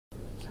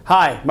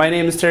Hi, my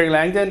name is Terry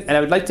Langdon and I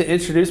would like to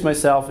introduce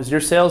myself as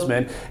your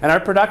salesman, and our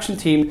production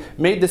team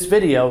made this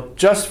video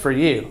just for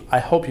you. I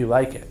hope you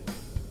like it.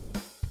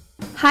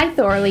 Hi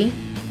Thorly.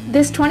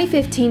 This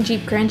 2015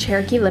 Jeep Grand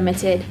Cherokee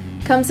Limited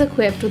comes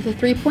equipped with a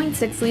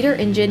 3.6-liter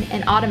engine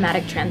and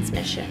automatic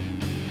transmission,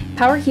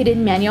 power-heated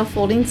manual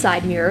folding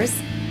side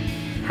mirrors,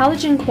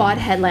 halogen quad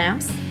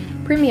headlamps,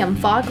 premium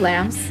fog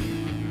lamps,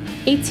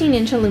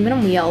 18-inch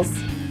aluminum wheels,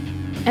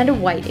 and a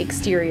white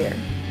exterior.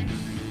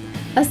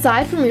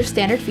 Aside from your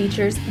standard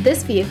features,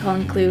 this vehicle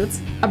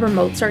includes a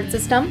remote start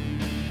system,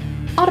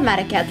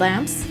 automatic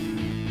headlamps,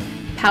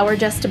 power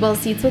adjustable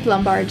seats with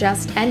lumbar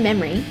adjust and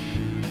memory,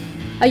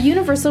 a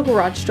universal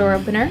garage door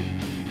opener,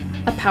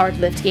 a powered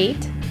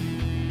liftgate,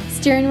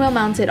 steering wheel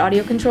mounted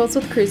audio controls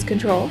with cruise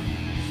control,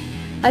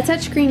 a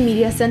touchscreen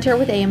media center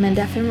with AM and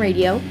FM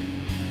radio,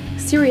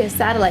 Sirius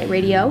satellite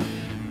radio,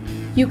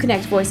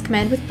 Uconnect voice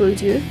command with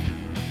Bluetooth,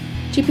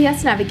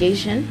 GPS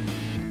navigation,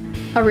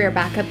 a rear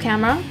backup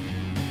camera,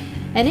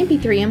 an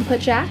MP3 input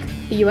jack,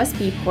 a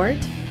USB port,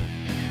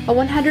 a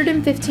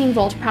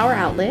 115-volt power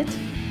outlet,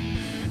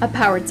 a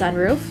powered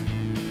sunroof,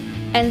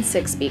 and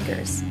 6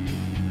 speakers.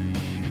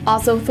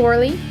 Also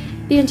Thorly,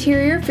 the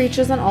interior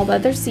features an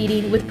all-leather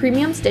seating with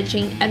premium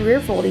stitching and rear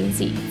folding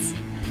seats.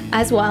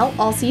 As well,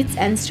 all seats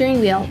and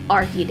steering wheel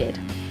are heated.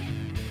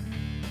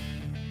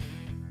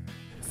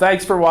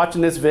 Thanks for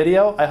watching this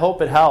video. I hope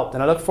it helped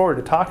and I look forward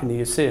to talking to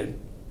you soon.